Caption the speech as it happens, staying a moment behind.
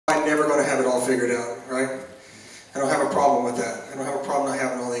never going to have it all figured out, right? I don't have a problem with that. I don't have a problem not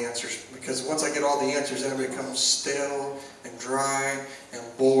having all the answers. Because once I get all the answers, then it becomes stale and dry and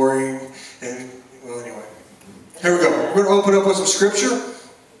boring. And, well, anyway. Here we go. We're going to open up with some scripture.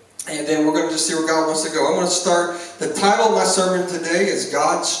 And then we're going to just see where God wants to go. I'm going to start, the title of my sermon today is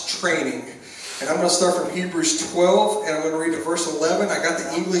God's Training. And I'm going to start from Hebrews 12, and I'm going to read to verse 11. I got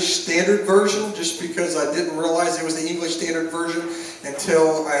the English Standard Version just because I didn't realize it was the English Standard Version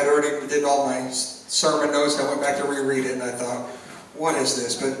until I had already did all my sermon notes. I went back to reread it, and I thought, what is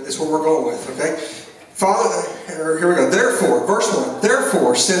this? But it's what we're going with, okay? Father, here we go. Therefore, verse 1.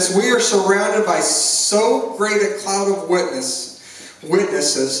 Therefore, since we are surrounded by so great a cloud of witnesses,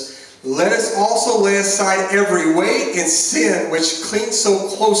 let us also lay aside every weight and sin which clings so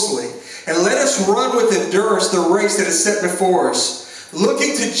closely. And let us run with endurance the race that is set before us,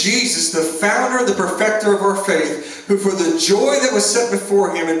 looking to Jesus, the founder and the perfecter of our faith, who for the joy that was set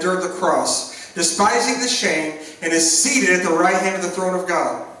before him endured the cross, despising the shame, and is seated at the right hand of the throne of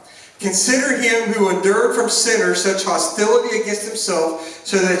God. Consider him who endured from sinners such hostility against himself,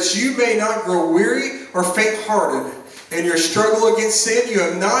 so that you may not grow weary or faint-hearted. In your struggle against sin, you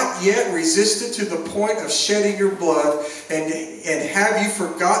have not yet resisted to the point of shedding your blood. And have you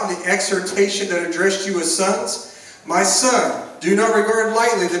forgotten the exhortation that addressed you as sons? My son, do not regard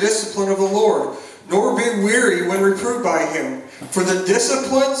lightly the discipline of the Lord, nor be weary when reproved by him. For the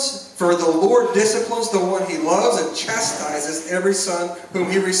Lord disciplines the one he loves and chastises every son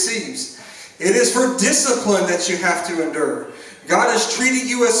whom he receives. It is for discipline that you have to endure. God has treated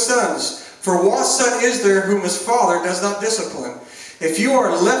you as sons. For what son is there whom his father does not discipline? If you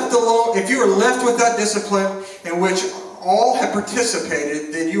are left alone, if you are left without discipline in which all have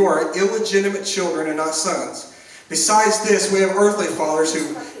participated, then you are illegitimate children and not sons. Besides this, we have earthly fathers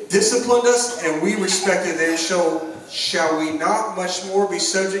who disciplined us, and we respected them. Shall we not much more be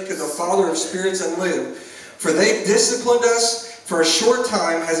subject to the Father of spirits and live? For they disciplined us for a short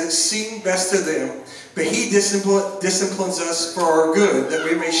time as it seemed best to them. But he disciplines us for our good, that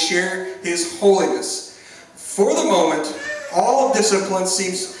we may share his holiness. For the moment, all discipline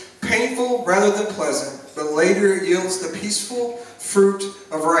seems painful rather than pleasant, but later it yields the peaceful fruit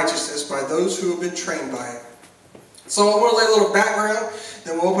of righteousness by those who have been trained by it. So I want to lay a little background,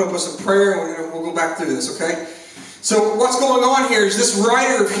 then we'll open up with some prayer, and we'll go back through this, okay? So what's going on here is this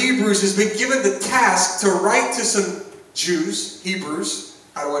writer of Hebrews has been given the task to write to some Jews, Hebrews,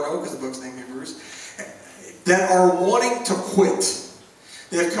 how do I know? Because the book's named Hebrews, that are wanting to quit.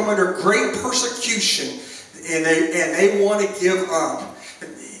 They have come under great persecution, and they want to give up.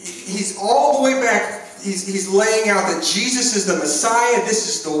 He's all the way back. He's laying out that Jesus is the Messiah. This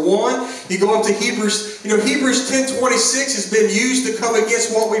is the one. You go up to Hebrews. You know, Hebrews 10:26 has been used to come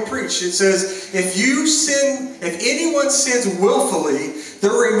against what we preach. It says, if anyone sins willfully,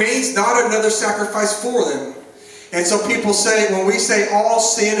 there remains not another sacrifice for them. And so people say, when we say all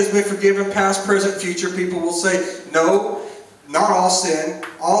sin has been forgiven, past, present, future, people will say, no, not all sin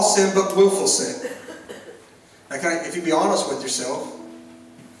but willful sin. Okay, if you be honest with yourself,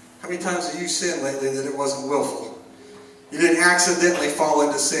 how many times have you sinned lately that it wasn't willful? You didn't accidentally fall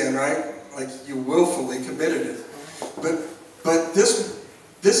into sin, right? Like you willfully committed it. But this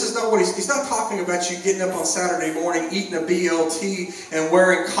is not what he's not talking about you getting up on Saturday morning, eating a BLT, and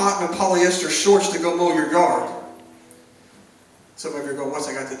wearing cotton and polyester shorts to go mow your yard. Some of you are going, what's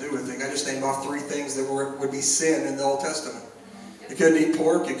that got to do with it? I just named off 3 things that would be sin in the Old Testament. You couldn't eat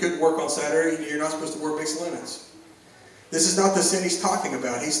pork, you couldn't work on Saturday, and you're not supposed to wear mixed linens. This is not the sin he's talking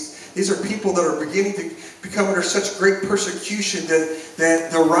about. These are people that are beginning to become under such great persecution that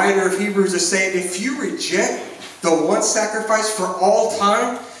the writer of Hebrews is saying, if you reject the one sacrifice for all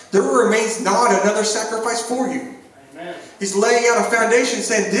time, there remains not another sacrifice for you. Amen. He's laying out a foundation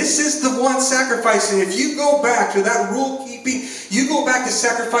saying, this is the one sacrifice, and if you go back to that rule keeping, you go back to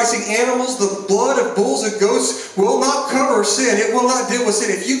sacrificing animals, the blood of bulls and goats will not cover sin. It will not deal with sin.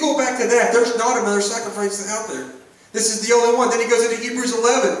 If you go back to that, there's not another sacrifice out there. This is the only one. Then he goes into Hebrews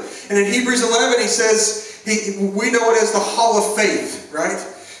 11. And in Hebrews 11 he says, we know it as the Hall of Faith, right?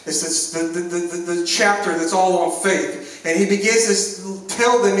 It's the chapter that's all on faith. And he begins to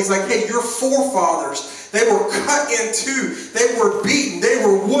tell them, he's like, hey, your forefathers, they were cut in two. They were beaten. They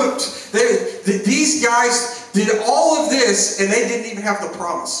were whooped. These guys did all of this, and they didn't even have the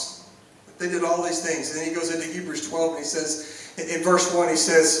promise. They did all these things. And then he goes into Hebrews 12, and he says, in verse 1, he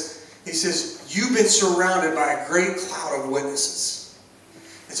says, you've been surrounded by a great cloud of witnesses.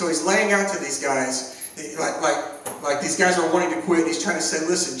 And so he's laying out to these guys, like these guys are wanting to quit. He's trying to say,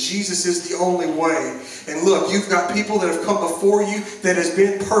 listen, Jesus is the only way. And look, you've got people that have come before you that has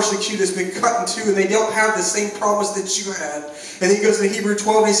been persecuted, has been cut in two, and they don't have the same promise that you had. And then he goes to Hebrew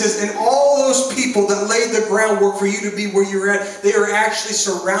 12 and he says, and all those people that laid the groundwork for you to be where you're at, they are actually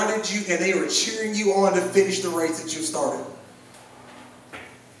surrounded you and they are cheering you on to finish the race that you started.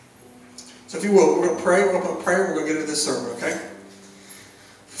 So if you will, we're going to pray. We're going to pray. We're going to get into this sermon, okay?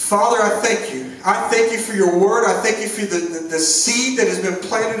 Father, I thank you. I thank you for your word. I thank you for the seed that has been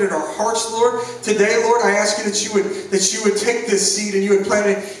planted in our hearts, Lord. Today, Lord, I ask you that you would take this seed and you would plant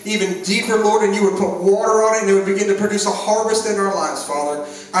it even deeper, Lord, and you would put water on it and it would begin to produce a harvest in our lives, Father.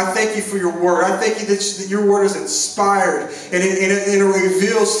 I thank you for your word. I thank you that your word is inspired and it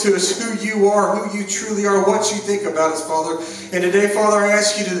reveals to us who you are, who you truly are, what you think about us, Father. And today, Father, I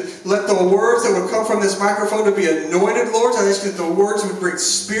ask you to let the words that would come from this microphone to be anointed, Lord. I ask you that the words would bring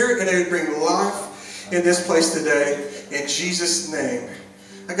spirit and they would bring life in this place today. In Jesus' name.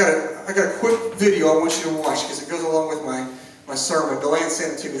 I got a quick video I want you to watch because it goes along with my sermon. Delanne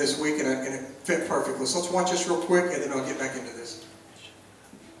sent it to me this week and it fit perfectly. So let's watch this real quick and then I'll get back into this.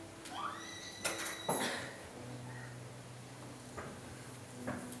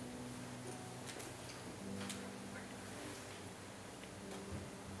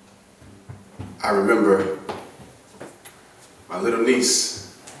 I remember my little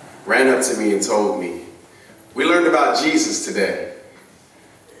niece ran up to me and told me, we learned about Jesus today.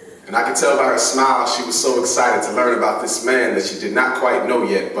 And I could tell by her smile she was so excited to learn about this man that she did not quite know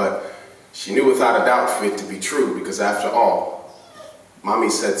yet, but she knew without a doubt for it to be true because after all, Mommy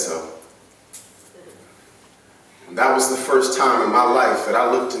said so. And that was the first time in my life that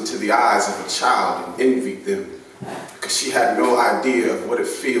I looked into the eyes of a child and envied them because she had no idea of what it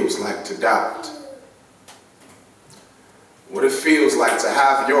feels like to doubt. What it feels like to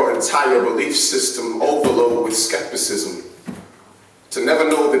have your entire belief system overloaded with skepticism. To never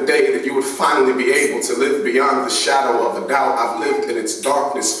know the day that you would finally be able to live beyond the shadow of a doubt. I've lived in its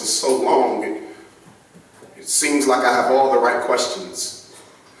darkness for so long. It seems like I have all the right questions,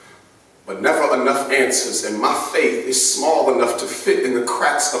 but never enough answers, and my faith is small enough to fit in the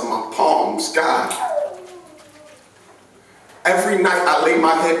cracks of my palms. God, every night I lay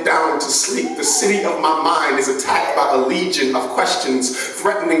my head down to sleep, the city of my mind is attacked by a legion of questions,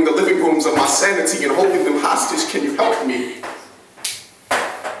 threatening the living rooms of my sanity and holding them hostage. Can you help me?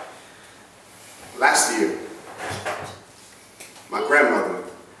 Last year, my grandmother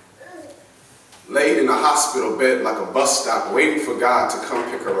laid in a hospital bed like a bus stop, waiting for God to come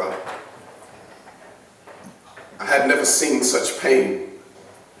pick her up. I had never seen such pain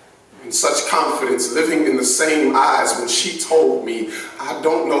and such confidence living in the same eyes when she told me, I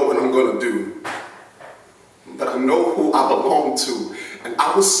don't know what I'm going to do, but I know who I belong to. And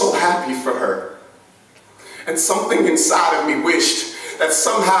I was so happy for her. And something inside of me wished that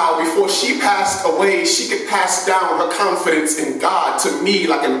somehow before she passed away, she could pass down her confidence in God to me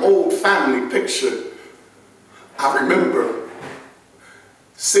like an old family picture. I remember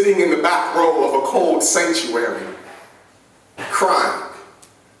sitting in the back row of a cold sanctuary, crying,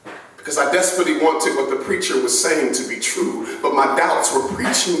 because I desperately wanted what the preacher was saying to be true, but my doubts were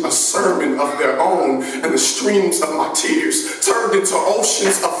preaching a sermon of their own, and the streams of my tears turned into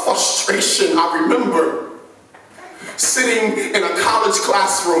oceans of frustration. I remember sitting in a college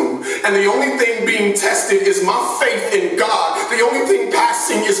classroom, and the only thing being tested is my faith in God. The only thing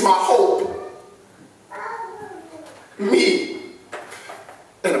passing is my hope. Me,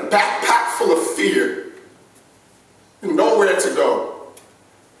 in a backpack full of fear, and nowhere to go.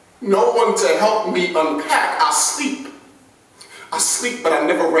 No one to help me unpack. I sleep. I sleep, but I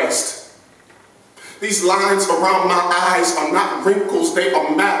never rest. These lines around my eyes are not wrinkles, they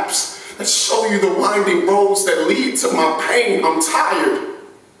are maps that show you the winding roads that lead to my pain. I'm tired.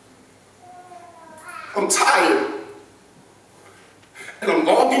 I'm tired. And I'm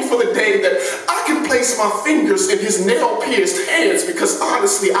longing for the day that I can place my fingers in his nail-pierced hands, because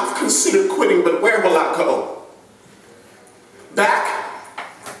honestly, I've considered quitting, but where will I go? Back?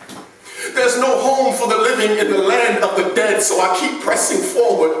 There's no home for the living in the land of the dead, so I keep pressing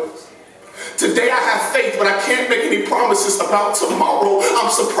forward. Today I have faith, but I can't make any promises about tomorrow. I'm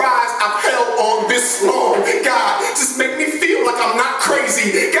surprised I've held on this long. God, just make me feel like I'm not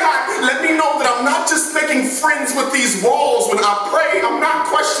crazy. God, let me know that I'm not just making friends with these walls when I pray. I'm not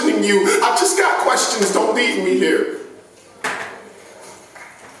questioning you. I just got questions. Don't leave me here.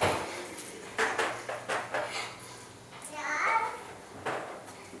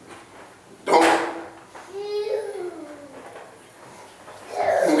 Don't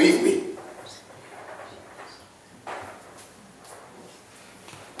leave me.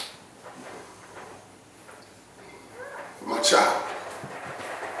 child,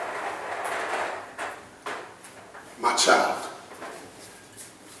 my child,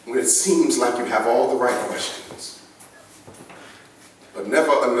 when it seems like you have all the right questions, but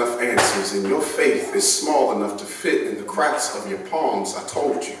never enough answers, and your faith is small enough to fit in the cracks of your palms, I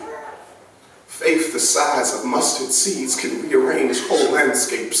told you. Faith the size of mustard seeds can rearrange whole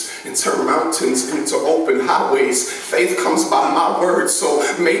landscapes and turn mountains into open highways. Faith comes by my word, so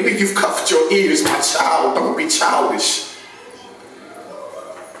maybe you've cuffed your ears, my child. Don't be childish.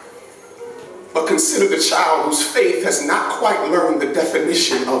 But consider the child whose faith has not quite learned the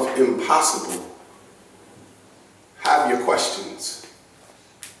definition of impossible. Have your questions.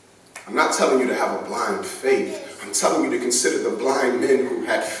 I'm not telling you to have a blind faith. I'm telling you to consider the blind men who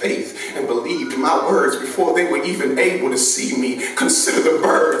had faith and believed my words before they were even able to see me. Consider the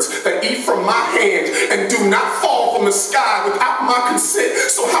birds that eat from my hand and do not fall from the sky without my consent.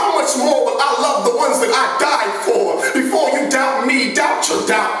 So how much more will I love the ones that I died for? Before you doubt me, doubt your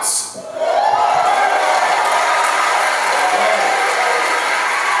doubts.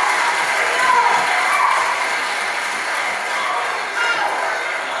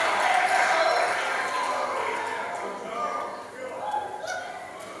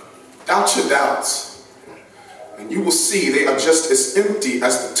 Doubt your doubts, and you will see they are just as empty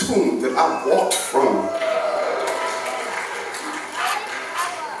as the tomb that I walked from.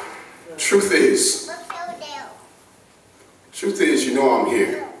 Truth is, you know I'm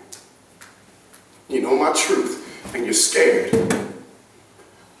here. You know my truth, and you're scared.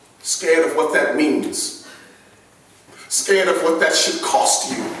 Scared of what that means. Scared of what that should cost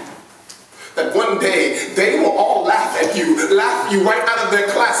you. That one day they will all laugh you right out of their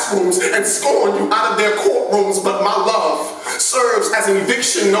classrooms and scorn you out of their courtrooms. But my love serves as an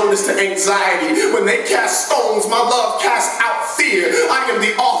eviction notice to anxiety. When they cast stones, my love casts out fear. I am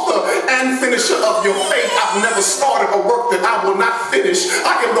the author and finisher of your faith. I've never started a work that I will not finish.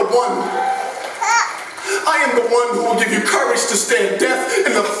 I am the one who will give you courage to stare death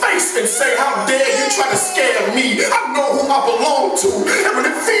in the face and say, how dare you try to scare me? I know who I belong to. And when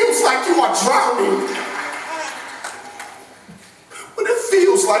it feels like you are drowning,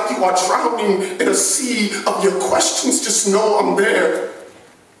 in a sea of your questions, just know I'm there.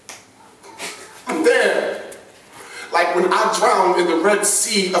 I'm there. Like when I drowned in the Red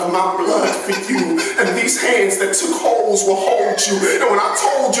Sea of my blood for you, and these hands that took holes will hold you. And when I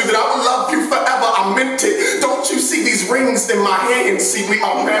told you that I would love you forever, I meant it. Don't you see these rings in my hands? See, we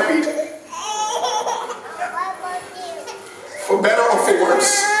are married. For better or for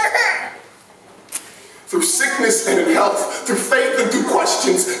worse. Through sickness and in health, through faith and through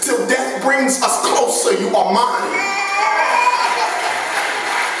questions, till death brings us closer, you are mine.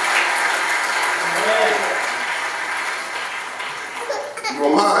 You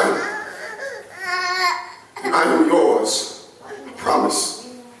are mine, and I am yours, I promise.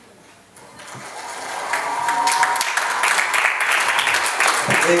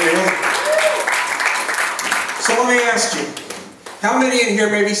 Amen. So let me ask you, how many in here,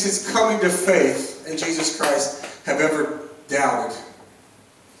 maybe since coming to faith in Jesus Christ, have ever doubted?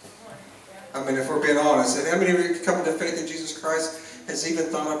 I mean, if we're being honest, and how many of you coming to faith in Jesus Christ has even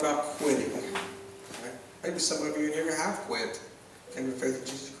thought about quitting? Right? Maybe some of you in here have quit. Came to faith in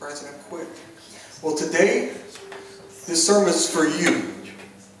Jesus Christ and have quit. Well, today, this sermon is for you.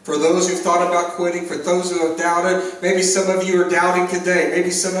 For those who've thought about quitting, for those who have doubted. Maybe some of you are doubting today. Maybe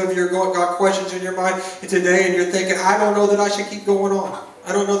some of you got questions in your mind today and you're thinking, I don't know that I should keep going on.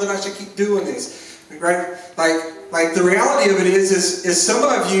 I don't know that I should keep doing this. Right? Like the reality of it is some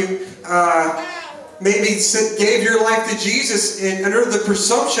of you maybe gave your life to Jesus under the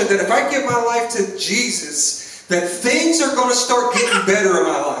presumption that if I give my life to Jesus, that things are going to start getting better in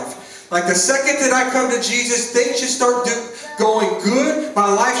my life. Like the second that I come to Jesus, things should start going good.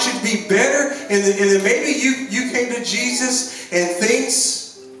 My life should be better. And then maybe you came to Jesus and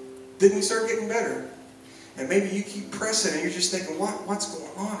things didn't start getting better. And maybe you keep pressing and you're just thinking, what's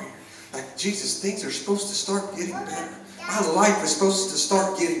going on here? Like, Jesus, things are supposed to start getting better. My life is supposed to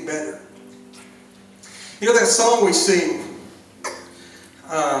start getting better. You know that song we sing,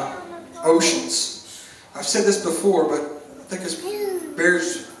 Oceans? I've said this before, but I think it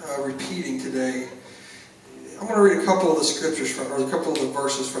bears repeating today. I'm going to read a couple of the scriptures or a couple of the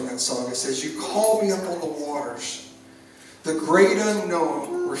verses from that song. It says, you call me up on the waters, the great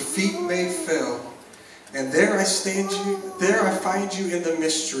unknown, where feet may fail. And there I find you in the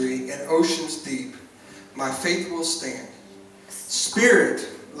mystery and oceans deep. My faith will stand. Spirit,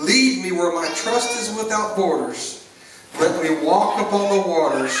 lead me where my trust is without borders. Let me walk upon the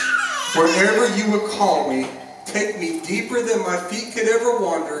waters. Wherever you would call me, take me deeper than my feet could ever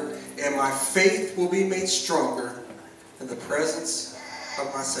wander, and my faith will be made stronger in the presence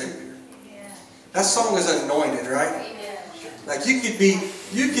of my Savior. That song is anointed, right? Like you could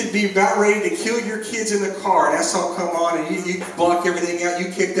be about ready to kill your kids in the car, and that song come on, and you block everything out,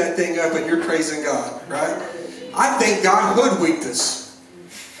 you kick that thing up, and you're praising God, right? I think God hoodwinked us,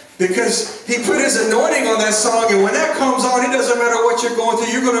 because He put His anointing on that song, and when that comes on, it doesn't matter what you're going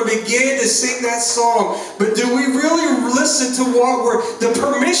through, you're going to begin to sing that song. But do we really listen to the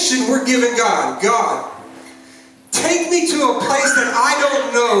permission we're giving God? God, take me to a place that I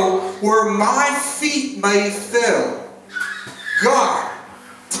don't know where my feet may fail. God,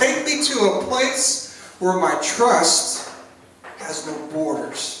 take me to a place where my trust has no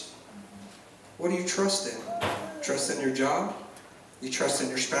borders. What do you trust in? Trust in your job? You trust in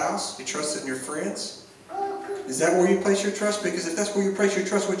your spouse? You trust in your friends? Is that where you place your trust? Because if that's where you place your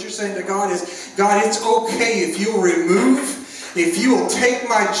trust, what you're saying to God is, God, it's okay if you'll remove, if you'll take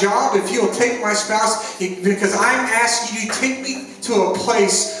my job, if you'll take my spouse, because I'm asking you to take me to a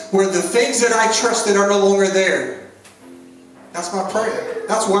place where the things that I trusted are no longer there. That's my prayer.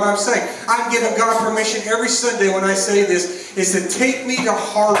 That's what I'm saying. I'm giving God permission every Sunday when I say this, is to take me to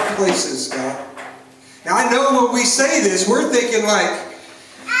hard places, God. Now I know when we say this, we're thinking like,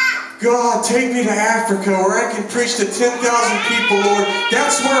 God, take me to Africa where I can preach to 10,000 people, Lord.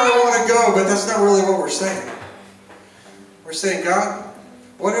 That's where I want to go, but that's not really what we're saying. We're saying, God,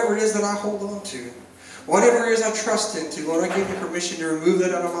 whatever it is that I hold on to, whatever it is I trust into, Lord, I give you permission to remove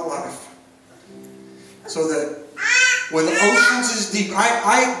that out of my life. So that when the oceans is deep,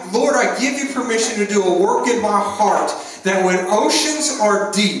 Lord, I give you permission to do a work in my heart, that when oceans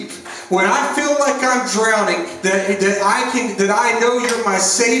are deep, when I feel like I'm drowning, that I know you're my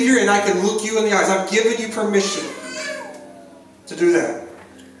Savior and I can look you in the eyes. I'm giving you permission to do that.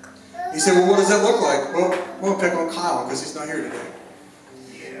 You say, well, what does that look like? Well, I'm going to pick on Kyle because he's not here today.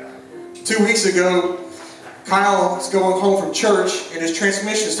 2 weeks ago, Kyle is going home from church and his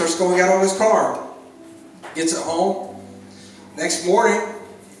transmission starts going out on his car. Gets at home. Next morning,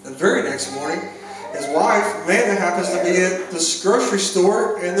 the very next morning, his wife, Amanda, happens to be at the grocery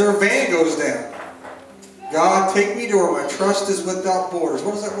store and their van goes down. God, take me to where my trust is without borders.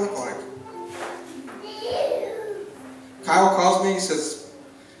 What does that look like? Kyle calls me, he says,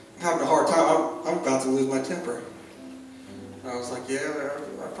 I'm having a hard time. I'm about to lose my temper. I was like, yeah,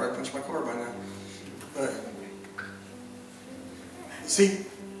 I'd probably punch my car by now. But, see,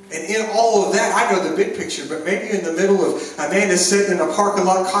 and in all of that, I know the big picture, but maybe in the middle of Amanda sitting in a parking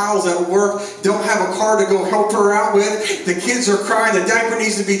lot, Kyle's at work, don't have a car to go help her out with, the kids are crying, the diaper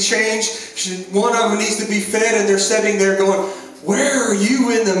needs to be changed, one of them needs to be fed, and they're sitting there going, where are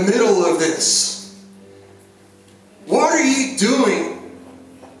you in the middle of this? What are you doing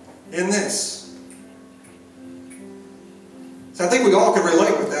in this? So I think we all can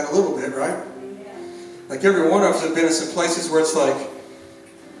relate with that a little bit, right? Like every one of us have been in some places where it's like,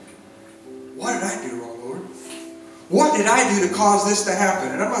 what did I do wrong, Lord? What did I do to cause this to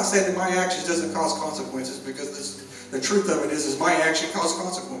happen? And I'm not saying that my actions doesn't cause consequences, because the truth of it is my action causes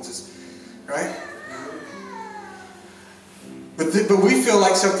consequences, right? But we feel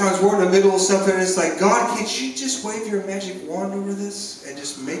like sometimes we're in the middle of something and it's like, God, can't you just wave your magic wand over this and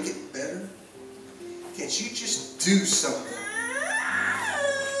just make it better? Can't you just do something?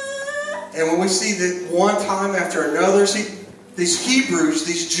 And when we see that one time after another, see, these Hebrews,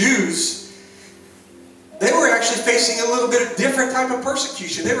 these Jews, they were actually facing a little bit of different type of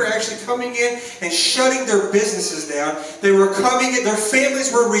persecution. They were actually coming in and shutting their businesses down. They were coming in, their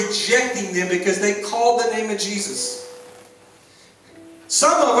families were rejecting them because they called the name of Jesus.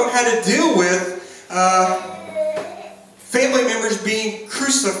 Some of them had to deal with family members being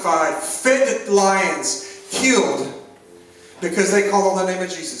crucified, fed to lions, killed because they called on the name of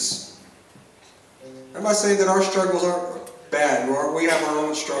Jesus. I'm not saying that our struggles aren't bad. We have our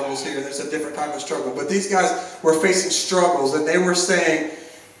own struggles here. There's a different type of struggle. But these guys were facing struggles, and they were saying,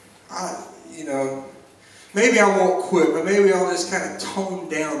 maybe I won't quit, but maybe I'll just kind of tone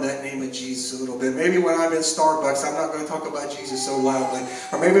down that name of Jesus a little bit. Maybe when I'm in Starbucks, I'm not going to talk about Jesus so loudly.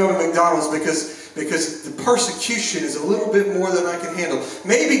 Or maybe I'm at McDonald's because the persecution is a little bit more than I can handle.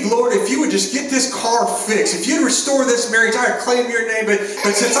 Maybe, Lord, if you would just get this car fixed, if you'd restore this marriage, I'd claim your name. But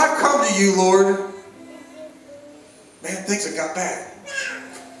since I've come to you, Lord, man, things have got bad.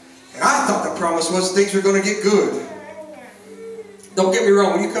 And I thought the promise was things were going to get good. Don't get me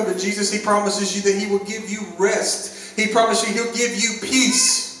wrong. When you come to Jesus, He promises you that He will give you rest. He promises you He'll give you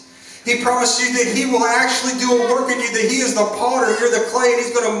peace. He promises you that He will actually do a work in you, that He is the potter, you're the clay, and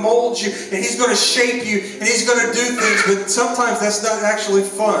He's going to mold you, and He's going to shape you, and He's going to do things. But sometimes that's not actually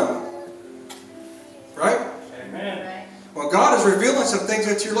fun. Right? Amen. Well, God is revealing some things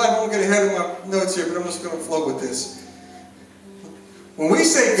into your life. I won't get ahead of my notes here, but I'm just going to flow with this. When we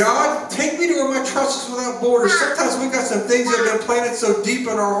say, God, take me to where my trust is without borders, sometimes we've got some things that have been planted so deep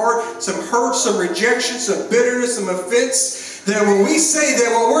in our heart, some hurt, some rejection, some bitterness, some offense, that when we say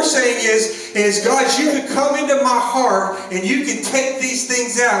that, what we're saying is God, you can come into my heart and you can take these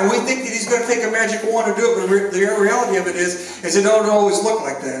things out. And we think that He's going to take a magic wand to do it, but the reality of it is it don't always look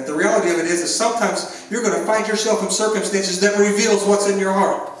like that. The reality of it is sometimes you're going to find yourself in circumstances that reveals what's in your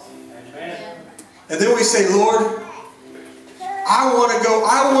heart. Amen. And then we say, Lord, I want to go,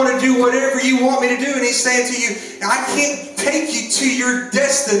 I want to do whatever you want me to do. And He's saying to you, I can't take you to your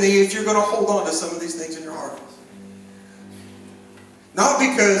destiny if you're going to hold on to some of these things in your heart. Not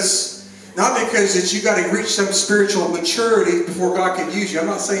because that you got to reach some spiritual maturity before God can use you. I'm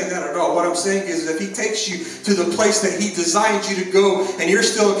not saying that at all. What I'm saying is if He takes you to the place that He designed you to go and you're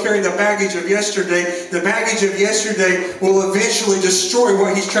still carrying the baggage of yesterday, the baggage of yesterday will eventually destroy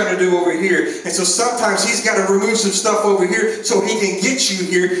what He's trying to do over here. And so sometimes He's got to remove some stuff over here so He can get you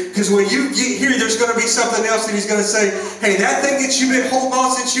here. Because when you get here, there's going to be something else that He's going to say, hey, that thing that you've been holding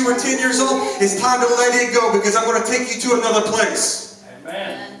on since you were 10 years old, it's time to let it go because I'm going to take you to another place.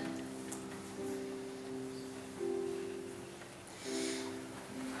 Amen.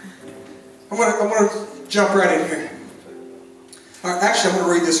 I'm going to jump right in here. Actually, I'm going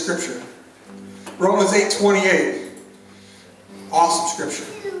to read this scripture. Romans 8:28. Awesome scripture.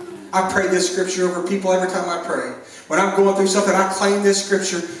 I pray this scripture over people every time I pray. When I'm going through something, I claim this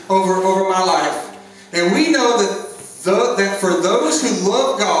scripture over my life. And we know that for those who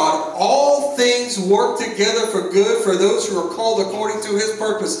love God, all things work together for good for those who are called according to His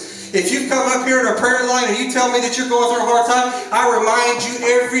purpose. If you come up here in a prayer line and you tell me that you're going through a hard time, I remind you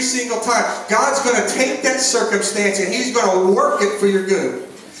every single time, God's going to take that circumstance and He's going to work it for your good.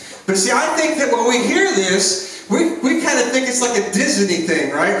 But see, I think that when we hear this, we kind of think it's like a Disney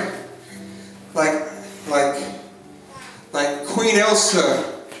thing, right? Like Queen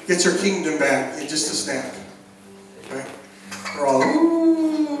Elsa gets her kingdom back in just a snap. Right? We're all,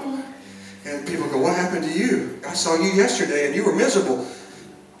 ooh. And people go, what happened to you? I saw you yesterday and you were miserable.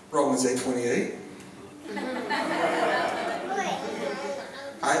 Romans 8:28.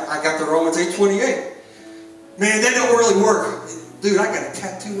 I got the Romans 8:28. Man, that don't really work. Dude, I got a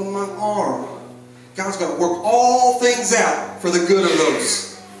tattoo on my arm. God's going to work all things out for the good of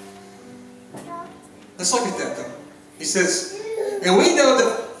those. Let's look at that though. He says, and we know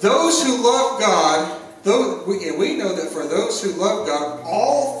that those who love God, we know that for those who love God,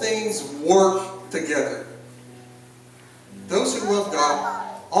 all things work together. Those who love God,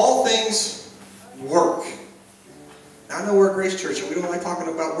 all things work. Now, I know we're a Grace Church and we don't like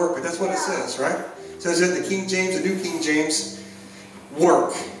talking about work, but that's what it says, right? It says in the King James, the New King James,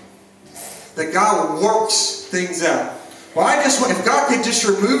 work. That God works things out. Well, if God could just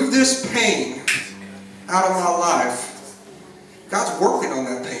remove this pain out of my life, God's working on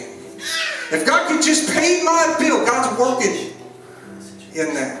that pain. If God could just pay my bill, God's working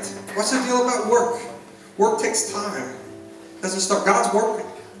in that. What's the deal about work? Work takes time. It doesn't start. God's working.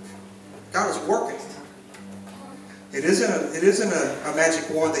 God is working. It isn't a magic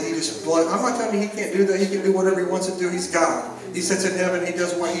wand that He just blows. I'm not telling you He can't do that. He can do whatever He wants to do. He's God. He sits in heaven. He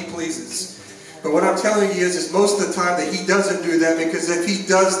does what He pleases. But what I'm telling you is most of the time that He doesn't do that, because if He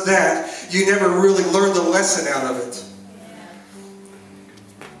does that, you never really learn the lesson out of it.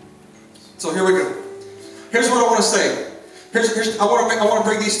 So here we go. Here's what I want to say. I want to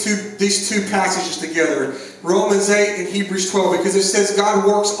bring these two passages together. Romans 8 and Hebrews 12, because it says God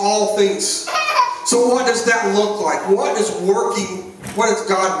works all things. So what does that look like? What does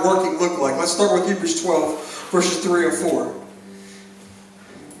God working look like? Let's start with Hebrews 12, verses 3 and 4.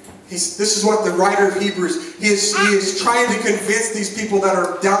 This is what the writer of Hebrews, he is trying to convince these people that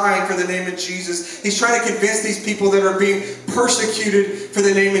are dying for the name of Jesus. He's trying to convince these people that are being persecuted for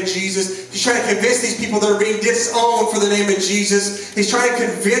the name of Jesus. He's trying to convince these people that are being disowned for the name of Jesus. He's trying to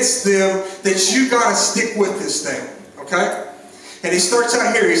convince them that you got to stick with this thing. Okay? And he starts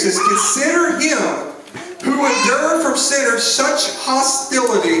out here. He says, consider Him who endured from sinners such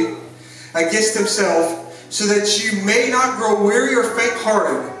hostility against himself, so that you may not grow weary or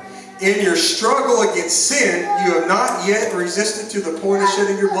faint-hearted. In your struggle against sin, you have not yet resisted to the point of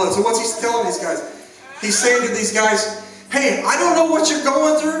shedding your blood. So what's he telling these guys? He's saying to these guys, hey, I don't know what you're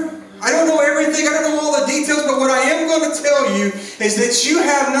going through. I don't know everything. I don't know all the details. But what I am going to tell you is that you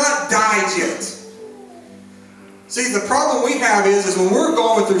have not died yet. See, the problem we have is when we're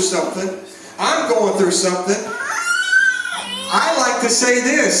going through something, I'm going through something, I like to say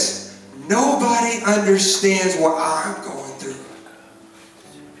this: nobody understands what I'm going through.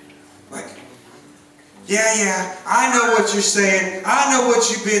 yeah, I know what you're saying. I know what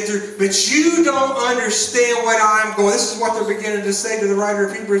you've been through, but you don't understand what I'm going. This is what they're beginning to say to the writer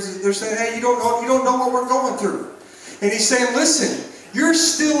of Hebrews. They're saying, hey, you don't know what we're going through. And he's saying, listen, you're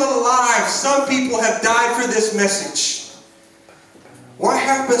still alive. Some people have died for this message. What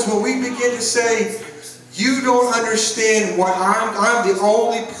happens when we begin to say, you don't understand what I'm the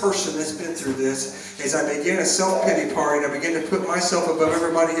only person that's been through this, is I begin a self-pity party, and I begin to put myself above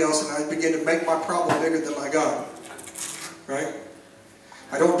everybody else, and I begin to make my problem bigger than my God. Right?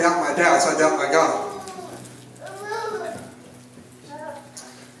 I don't doubt my doubts, I doubt my God.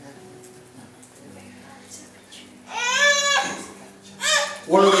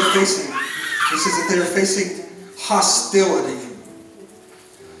 What are they facing? He says that they are facing hostility.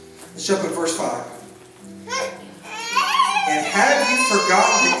 Let's jump in verse 5. And have you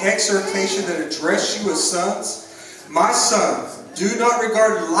forgotten the exhortation that addressed you as sons? My son, do not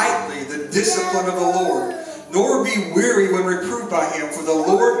regard lightly the discipline of the Lord, nor be weary when reproved by him. For the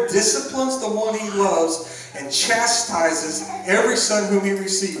Lord disciplines the one he loves and chastises every son whom he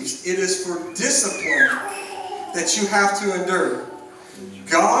receives. It is for discipline that you have to endure.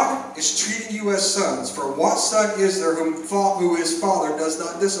 God is treating you as sons. For what son is there who his father does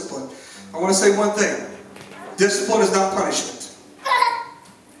not discipline? I want to say one thing. Discipline is not punishment.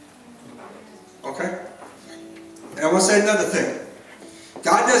 Okay? And I want to say another thing.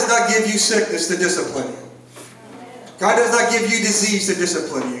 God does not give you sickness to discipline you. God does not give you disease to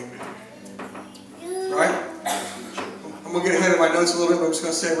discipline you. Right? I'm going to get ahead of my notes a little bit, but I'm just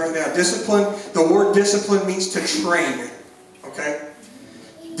going to say it right now. Discipline, the word discipline means to train. Okay?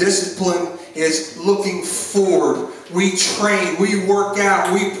 Discipline is looking forward. We train, we work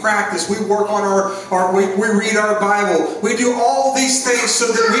out, we practice, we work on we read our Bible. We do all these things so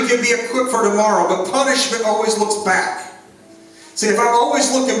that we can be equipped for tomorrow. But punishment always looks back. See, if I'm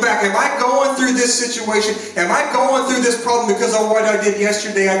always looking back, am I going through this situation? Am I going through this problem because of what I did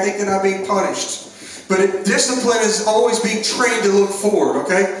yesterday? I think that I'm being punished. But discipline is always being trained to look forward,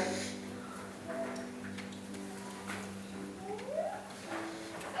 okay?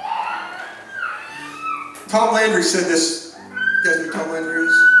 Tom Landry said this. You guys know who Tom Landry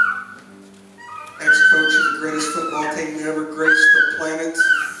is? Ex-coach of the greatest football team to ever grace the planet.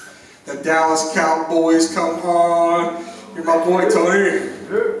 The Dallas Cowboys, come on. You're my boy, Tony.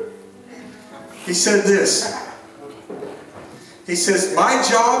 He said this. He says, my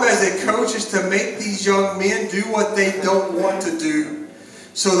job as a coach is to make these young men do what they don't want to do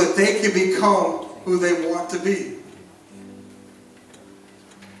so that they can become who they want to be.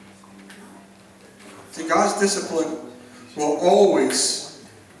 See, God's discipline will always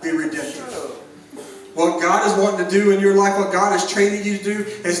be redemptive. What God is wanting to do in your life, what God is training you to do,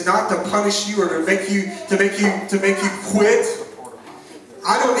 is not to punish you or to make you quit.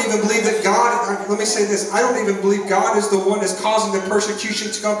 I don't even believe that God, let me say this, I don't even believe God is the one that's causing the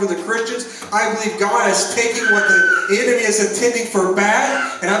persecution to come to the Christians. I believe God is taking what the enemy is intending for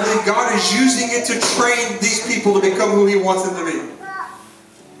bad, and I believe God is using it to train these people to become who He wants them to be.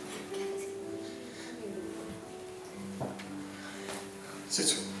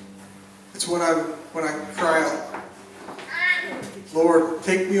 It's when I cry out, Lord,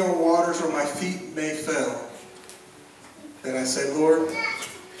 take me on waters where my feet may fail. Then I say, Lord,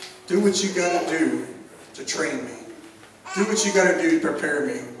 do what you got to do to train me. Do what you got to do to prepare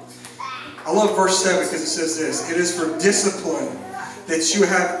me. I love verse 7 because it says this. It is for discipline that you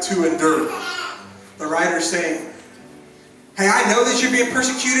have to endure. The writer's saying, hey, I know that you're being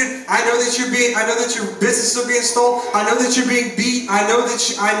persecuted. I know that your businesses are being stolen. I know that you're being beat. I know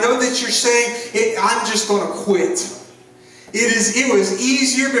that you're saying, I'm just going to quit. It was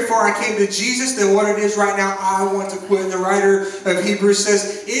easier before I came to Jesus than what it is right now. I want to quit. The writer of Hebrews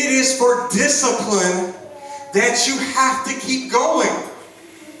says, it is for discipline that you have to keep going.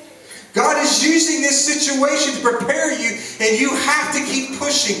 God is using this situation to prepare you, and you have to keep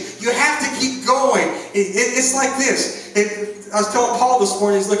pushing. You have to keep going. It's like this. I was telling Paul this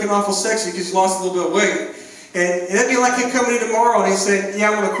morning, he's looking awful sexy because he lost a little bit of weight. And it'd be like him coming in tomorrow and he said,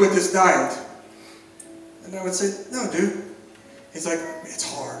 yeah, I want to quit this diet. And I would say, no, dude. He's like, it's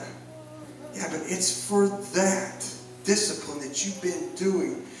hard. Yeah, but it's for that discipline that you've been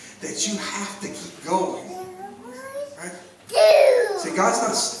doing that you have to keep going. Right? See, God's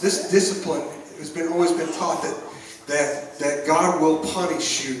not, this discipline has always been taught that God will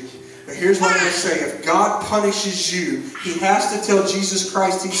punish you. But here's what I'm going to say. If God punishes you, He has to tell Jesus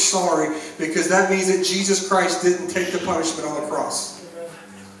Christ He's sorry, because that means that Jesus Christ didn't take the punishment on the cross.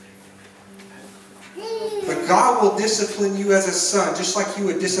 But God will discipline you as a son, just like you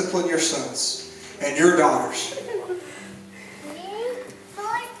would discipline your sons and your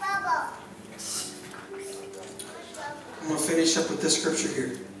this scripture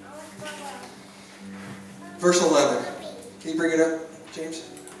here. Verse 11. Can you bring it up, James?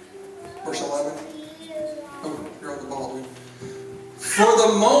 Verse 11. Oh, you're on the ball, dude. For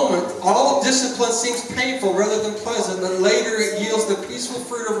the moment, all discipline seems painful rather than pleasant, but later it yields the peaceful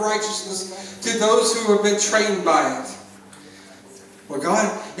fruit of righteousness to those who have been trained by it. Well, God,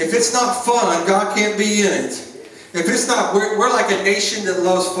 if it's not fun, God can't be in it. If it's not, we're like a nation that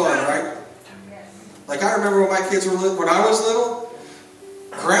loves fun, right? Like I remember when my kids were little, when I was little,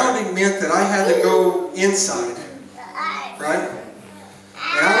 grounding meant that I had to go inside, right?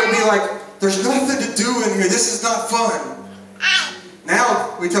 And I would be like, there's nothing to do in here. This is not fun.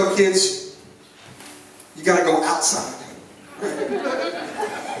 Now we tell kids, you got to go outside.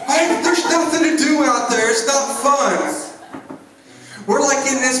 Hey, there's nothing to do out there. It's not fun. We're like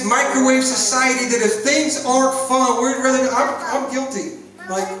in this microwave society that if things aren't fun, we'd rather. I'm guilty.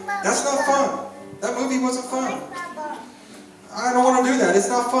 Like that's not fun. That movie wasn't fun. I don't want to do that. It's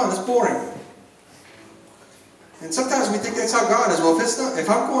not fun. It's boring. And sometimes we think that's how God is. Well, if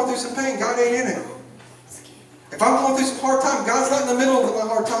I'm going through some pain, God ain't in it. If I'm going through some hard time, God's not in the middle of my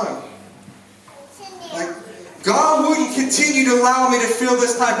hard time. Like, God wouldn't continue to allow me to feel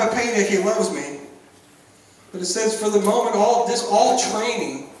this type of pain if He loves me. But it says, for the moment, all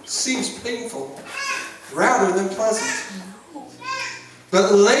training seems painful rather than pleasant.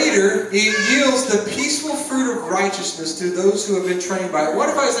 But later, it yields the peaceful fruit of righteousness to those who have been trained by it.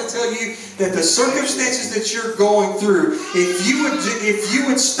 What if I was to tell you that the circumstances that you're going through, if you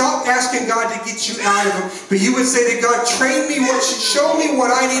would stop asking God to get you out of them, but you would say to God, train me, show me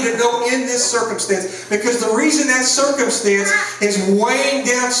what I need to know in this circumstance. Because the reason that circumstance is weighing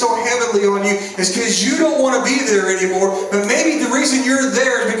down so heavily on you is because you don't want to be there anymore. But maybe the reason you're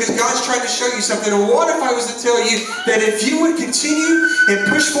there is because God's trying to show you something. And what if I was to tell you that if you would continue and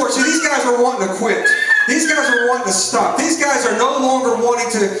push forward. See, these guys are wanting to quit. These guys are wanting to stop. These guys are no longer wanting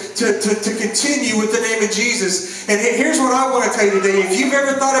to continue with the name of Jesus. And here's what I want to tell you today. If you've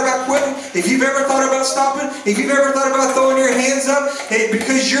ever thought about quitting, if you've ever thought about stopping, if you've ever thought about throwing your hands up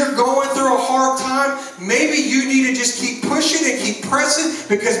because you're going through a hard time, maybe you need to just keep pushing and keep pressing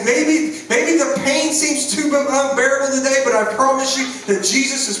because maybe the pain seems too unbearable today, but I promise you that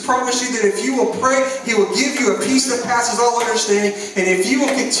Jesus has promised you that if you will pray, He will give you a peace that passes all understanding. And if you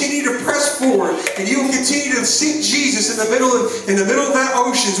will continue to press forward and you will continue to seek Jesus in the middle of that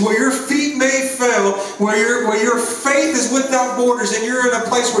oceans where your feet may fail, where your faith is without borders, and you're in a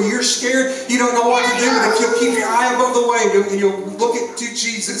place where you're scared, you don't know what to do, but if you'll keep your eye above the wave and you'll look to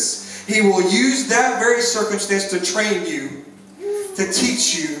Jesus, He will use that very circumstance to train you, to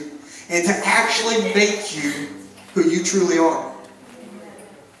teach you, and to actually make you who you truly are.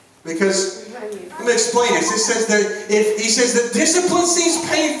 Because, let me explain this. He says that discipline seems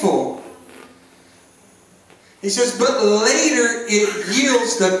painful. He says, but later it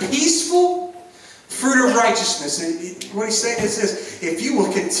yields the peaceful fruit of righteousness. And what he's saying is this: if you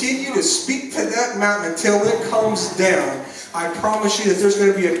will continue to speak to that mountain until it comes down, I promise you that there's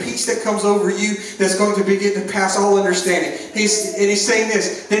going to be a peace that comes over you that's going to begin to pass all understanding. He's saying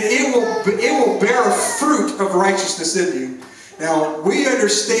this, that it will bear a fruit of righteousness in you. Now, we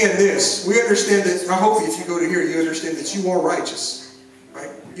understand this. We understand that, I hope if you go to here, you understand that you are righteous.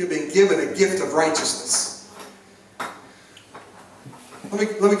 Right? You've been given a gift of righteousness.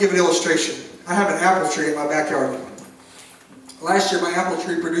 Let me give an illustration. I have an apple tree in my backyard. Last year, my apple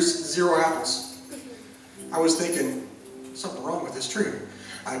tree produced 0 apples. I was thinking, something wrong with this tree.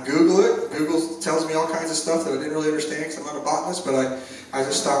 I Google it. Google tells me all kinds of stuff that I didn't really understand because I'm not a botanist, but I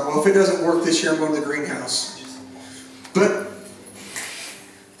just thought, well, if it doesn't work this year, I'm going to the greenhouse. But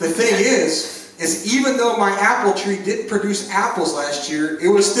the thing is even though my apple tree didn't produce apples last year, it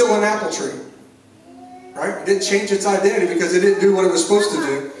was still an apple tree. Right? It didn't change its identity because it didn't do what it was supposed to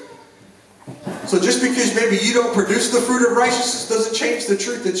do. So just because maybe you don't produce the fruit of righteousness doesn't change the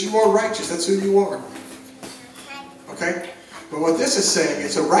truth that you are righteous. That's who you are. Okay? But what this is saying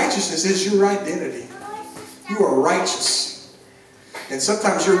is that righteousness is your identity. You are righteous. And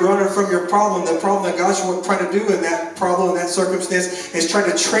sometimes you're running from your problem. The problem that God's trying to do in that problem, in that circumstance, is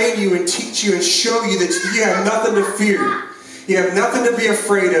trying to train you and teach you and show you that you have nothing to fear. You have nothing to be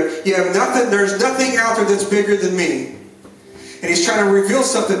afraid of. You have nothing. There's nothing out there that's bigger than me. And He's trying to reveal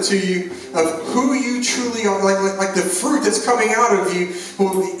something to you of who you truly are. Like the fruit that's coming out of you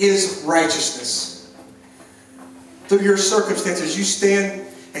is righteousness. Through your circumstances, you stand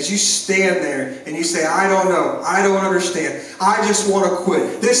As you stand there and you say, I don't know, I don't understand, I just want to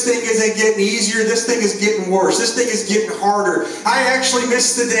quit. This thing isn't getting easier, this thing is getting worse, this thing is getting harder. I actually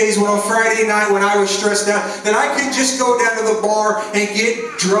miss the days when on Friday night when I was stressed out, that I could just go down to the bar and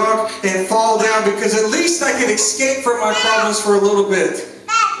get drunk and fall down because at least I could escape from my problems for a little bit.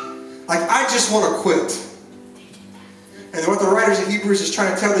 Like, I just want to quit. And what the writers of Hebrews is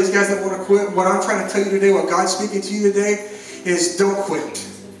trying to tell these guys that want to quit, what I'm trying to tell you today, what God's speaking to you today, is don't quit.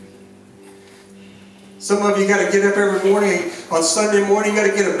 Some of you got to get up every morning. On Sunday morning, you got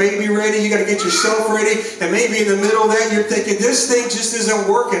to get a baby ready. You got to get yourself ready. And maybe in the middle of that, you're thinking, this thing just isn't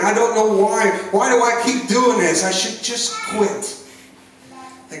working. I don't know why. Why do I keep doing this? I should just quit.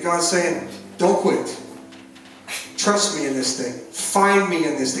 And God's saying, don't quit. Trust me in this thing. Find me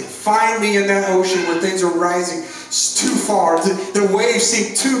in this thing. Find me in that ocean where things are rising too far. The waves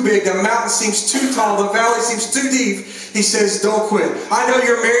seem too big. The mountain seems too tall. The valley seems too deep. He says, don't quit. I know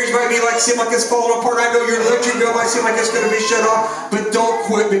your marriage might seem like it's falling apart. I know your electric bill might seem like it's going to be shut off. But don't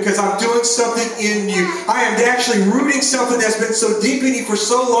quit, because I'm doing something in you. I am actually rooting something that's been so deep in you for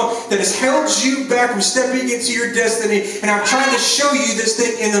so long that has held you back from stepping into your destiny. And I'm trying to show you this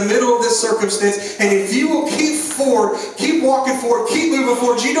thing in the middle of this circumstance. And if you will keep forward, keep walking forward, keep moving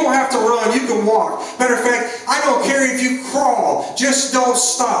forward, you don't have to run, you can walk. Matter of fact, I don't care if you crawl, just don't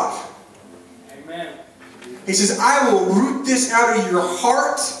stop. Amen. He says, I will root this out of your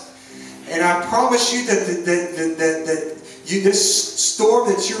heart, and I promise you that this storm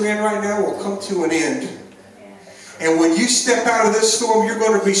that you're in right now will come to an end. And when you step out of this storm, you're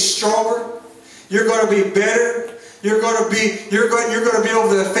going to be stronger. You're going to be better. You're going to be able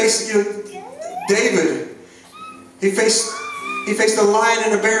to face, David. He faced a lion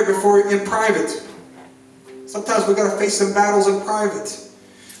and a bear in private. Sometimes we've got to face some battles in private.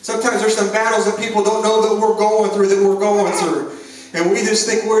 Sometimes there's some battles that people don't know that we're going through. And we just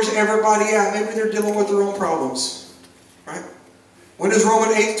think, where's everybody at? Maybe they're dealing with their own problems. Right? When does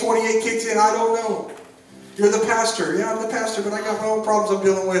Romans 8:28 kick in? I don't know. You're the pastor. Yeah, I'm the pastor, but I got my own problems I'm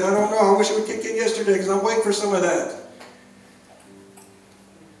dealing with. I don't know. I wish it would kick in yesterday because I'm waiting for some of that.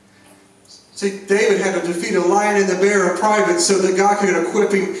 See, David had to defeat a lion and the bear in private so that God could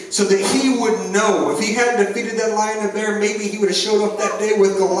equip him, so that he would know. If he hadn't defeated that lion and bear, maybe he would have showed up that day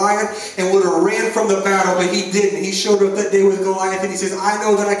with Goliath and would have ran from the battle, but he didn't. He showed up that day with Goliath and he says, I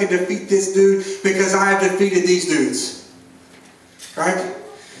know that I can defeat this dude because I have defeated these dudes. Right?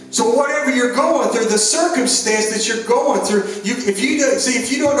 So whatever you're going through, the circumstance that you're going through, if you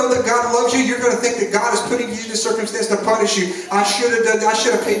don't know that God loves you, you're going to think that God is putting you in this circumstance to punish you. I should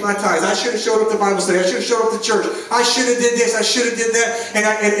have paid my tithes. I should have showed up to Bible study. I should have showed up to church. I should have did this. I should have did that.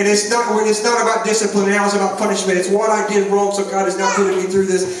 And it's not about discipline. Now it's about punishment. It's what I did wrong, so God is now putting me through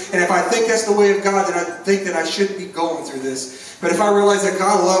this. And if I think that's the way of God, then I think that I shouldn't be going through this. But if I realize that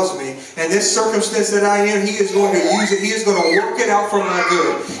God loves me, and this circumstance that I am, He is going to use it. He is going to work it out for my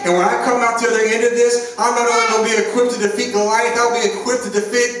good. And when I come out to the end of this, I'm not only going to be equipped to defeat Goliath, I'll be equipped to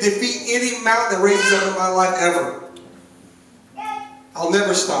defeat any mountain that raises up in my life ever. I'll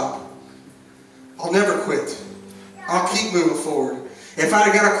never stop. I'll never quit. I'll keep moving forward. If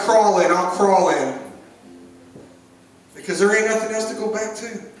I got to crawl in, I'll crawl in. Because there ain't nothing else to go back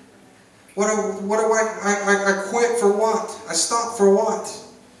to. I quit for what? I stop for what?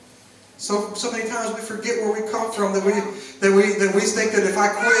 So many times we forget where we come from, that we think that if I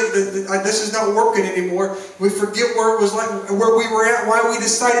quit, that this is not working anymore. We forget where it was like, where we were at, why we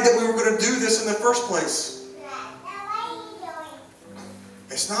decided that we were going to do this in the first place.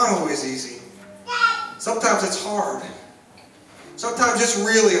 It's not always easy. Sometimes it's hard. Sometimes it's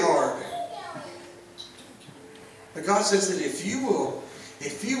really hard. But God says that if you will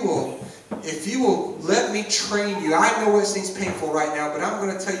let me train you, I know it seems painful right now, but I'm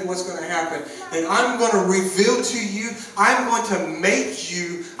going to tell you what's going to happen. And I'm going to reveal to you, I'm going to make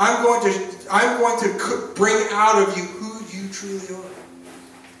you, I'm going to bring out of you who you truly are.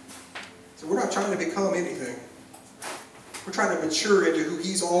 So we're not trying to become anything. We're trying to mature into who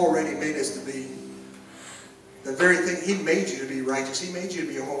He's already made us to be. The very thing, He made you to be righteous. He made you to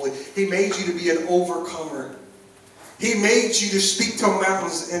be holy. He made you to be an overcomer. He made you to speak to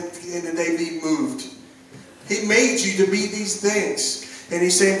mountains and they be moved. He made you to be these things. And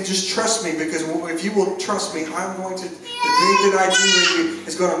He's saying, just trust me, because if you will trust me, I'm going to, the thing that I do in you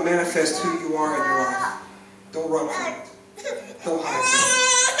is going to manifest who you are in your life. Don't run from it. Don't hide from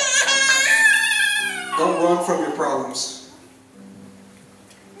it. Don't run from your problems.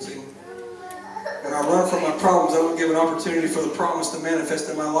 See? When I run from my problems, I don't give an opportunity for the promise to manifest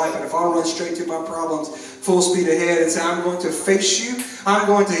in my life. And if I run straight to my problems, full speed ahead, and say, I'm going to face you, I'm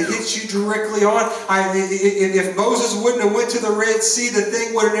going to hit you directly on. If Moses wouldn't have went to the Red Sea, the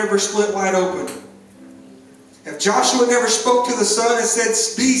thing would have never split wide open. If Joshua never spoke to the sun and said,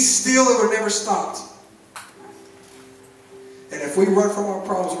 be still, it would have never stopped. And if we run from our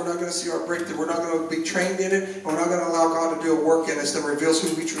problems, we're not going to see our breakthrough. We're not going to be trained in it. And we're not going to allow God to do a work in us that reveals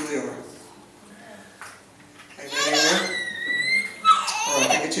who we truly are. Amen. All right,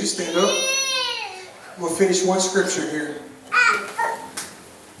 I get you to stand up. We'll finish one scripture here.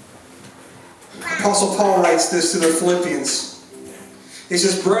 Apostle Paul writes this to the Philippians. He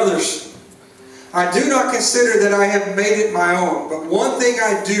says, brothers, I do not consider that I have made it my own, but one thing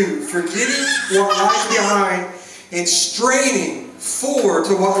I do, forgetting what lies behind and straining forward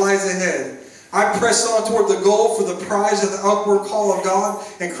to what lies ahead, I press on toward the goal for the prize of the upward call of God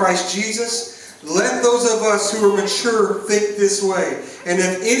in Christ Jesus. Let those of us who are mature think this way. And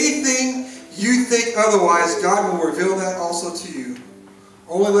if anything you think otherwise, God will reveal that also to you.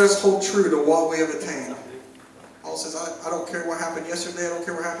 Only let us hold true to what we have attained. Paul says, I don't care what happened yesterday. I don't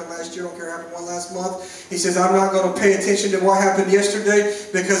care what happened last year. I don't care what happened last month. He says, I'm not going to pay attention to what happened yesterday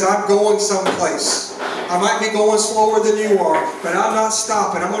because I'm going someplace. I might be going slower than you are, but I'm not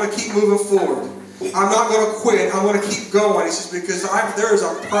stopping. I'm going to keep moving forward. I'm not going to quit. I'm going to keep going. He says, because there is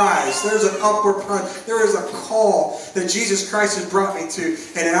a prize. There's an upward prize. There is a call that Jesus Christ has brought me to.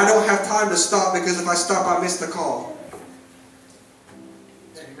 And I don't have time to stop because if I stop, I miss the call.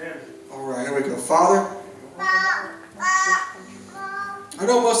 Amen. All right, here we go. Father, I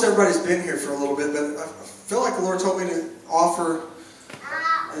know most everybody's been here for a little bit, but I feel like the Lord told me to offer,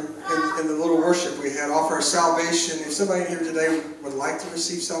 in the little worship we had, offer our salvation. If somebody here today would like to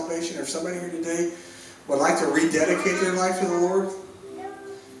receive salvation, or if somebody here today would like to rededicate their life to the Lord,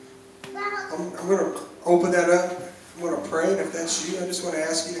 I'm going to open that up. I'm going to pray, and if that's you, I just want to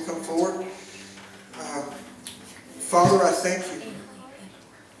ask you to come forward. Father, I thank you.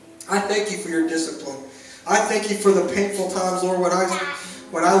 I thank you for your discipline. I thank you for the painful times, Lord,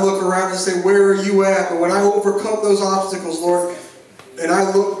 when I look around and say, where are you at? But when I overcome those obstacles, Lord, and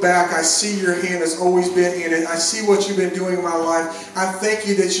I look back, I see your hand has always been in it. I see what you've been doing in my life. I thank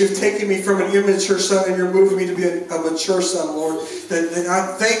you that you've taken me from an immature son and you're moving me to be a mature son, Lord. That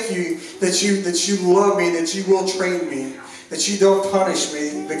I thank you that you love me, that you will train me, that you don't punish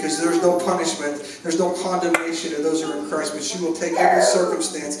me, because there's no punishment, there's no condemnation to those who are in Christ, but you will take every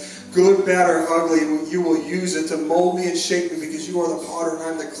circumstance, good, bad, or ugly, and you will use it to mold me and shape me, because you are the potter and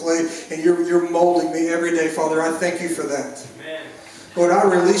I'm the clay, and you're molding me every day, Father. I thank you for that. Amen. Lord, I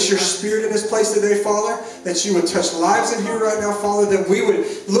release your Spirit in this place today, Father, that you would touch lives in here right now, Father, that we would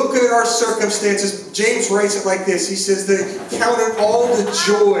look at our circumstances. James writes it like this. He says that count it all the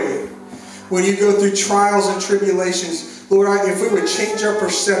joy when you go through trials and tribulations. Lord, if we would change our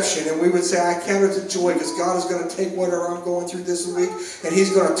perception and we would say, I count it to joy because God is going to take whatever I'm going through this week and He's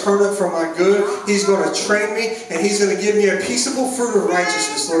going to turn it for my good. He's going to train me and He's going to give me a peaceable fruit of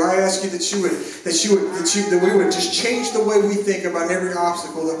righteousness. Lord, I ask you that we would just change the way we think about every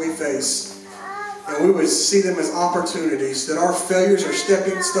obstacle that we face. And we would see them as opportunities, that our failures are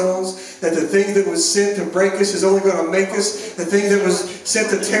stepping stones, that the thing that was sent to break us is only going to make us, the thing that was sent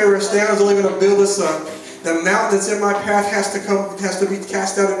to tear us down is only going to build us up. The mountain that's in my path has to be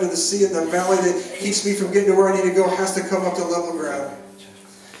cast out into the sea, and the valley that keeps me from getting to where I need to go has to come up to level ground.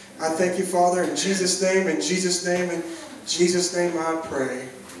 I thank you, Father, in Jesus' name, in Jesus' name, in Jesus' name I pray. And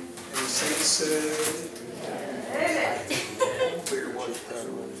the saints said...